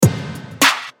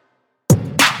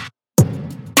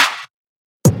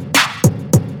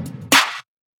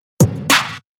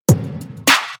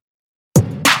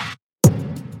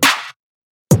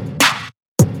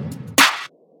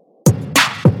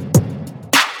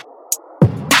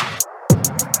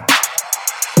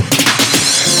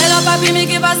Baby, mais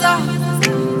qu'est pas ça?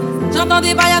 J'entends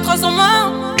des bails à 300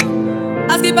 morts.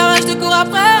 À ce qui paraît, je te cours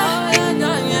après.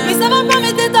 Mais ça va pas,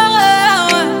 mais t'es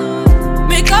taré.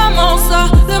 Mais comment ça?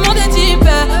 Le monde est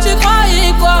hyper. Tu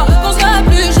croyais quoi? Qu'on serait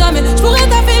plus jamais. J'pourrais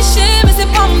t'afficher, mais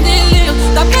c'est pas mon délire.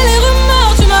 T'as fait les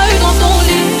rumeurs, tu m'as eu dans ton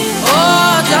lit.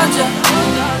 Oh, Djadja,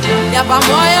 y'a pas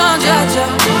moyen, Djadja.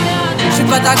 J'suis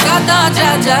pas ta cata,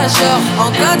 Djadja. Genre, en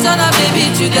katana,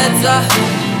 baby, tu t'aides ça.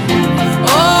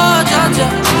 Oh, Djadja,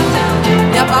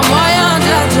 y'a pas moyen,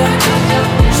 Djadja.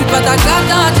 J'suis pas ta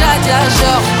cata, Djadja.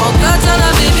 Genre, en katana,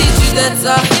 baby, tu t'aides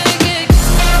ça.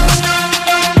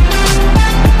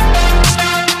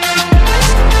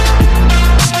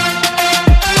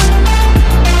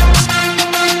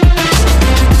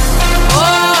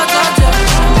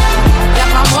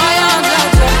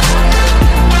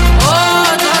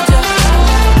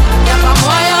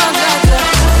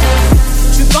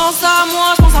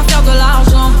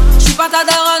 Ta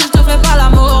daronne, je te fais pas la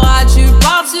morale. Tu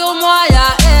parles sur moi,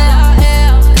 y'a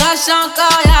air. Crache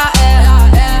encore, y'a air.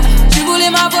 Tu voulais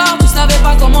m'avoir, tu savais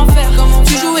pas comment faire.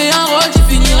 Tu jouais un rôle, tu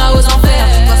finiras aux enfers.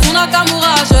 Toi, son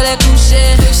Nakamura, je l'ai couché.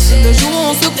 Le jour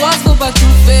où on se croise, faut pas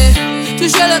tout faire. Tu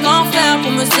jouais le grand frère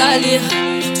pour me salir.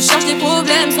 Tu cherches des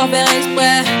problèmes sans faire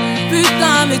exprès.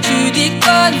 Putain, mais tu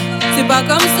déconnes. C'est pas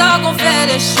comme ça qu'on fait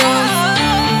les choses.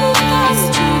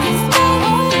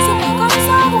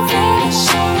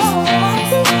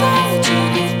 Putain, mais tu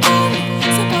déconnes.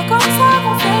 C'est pas comme ça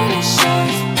qu'on fait les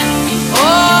choses.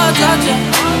 Oh, Djadja,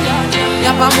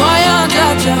 y'a pas moyen,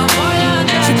 Djadja.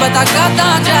 J'suis pas ta cata,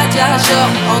 Djadja.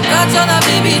 Genre, en katana,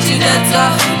 baby, tu t'aides ça.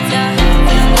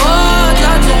 Oh,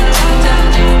 Djadja,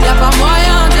 y'a pas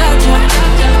moyen, Djadja.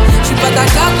 J'suis pas ta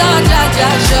cata, Djadja.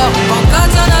 Genre, en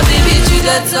katana, baby, tu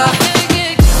t'aides ça.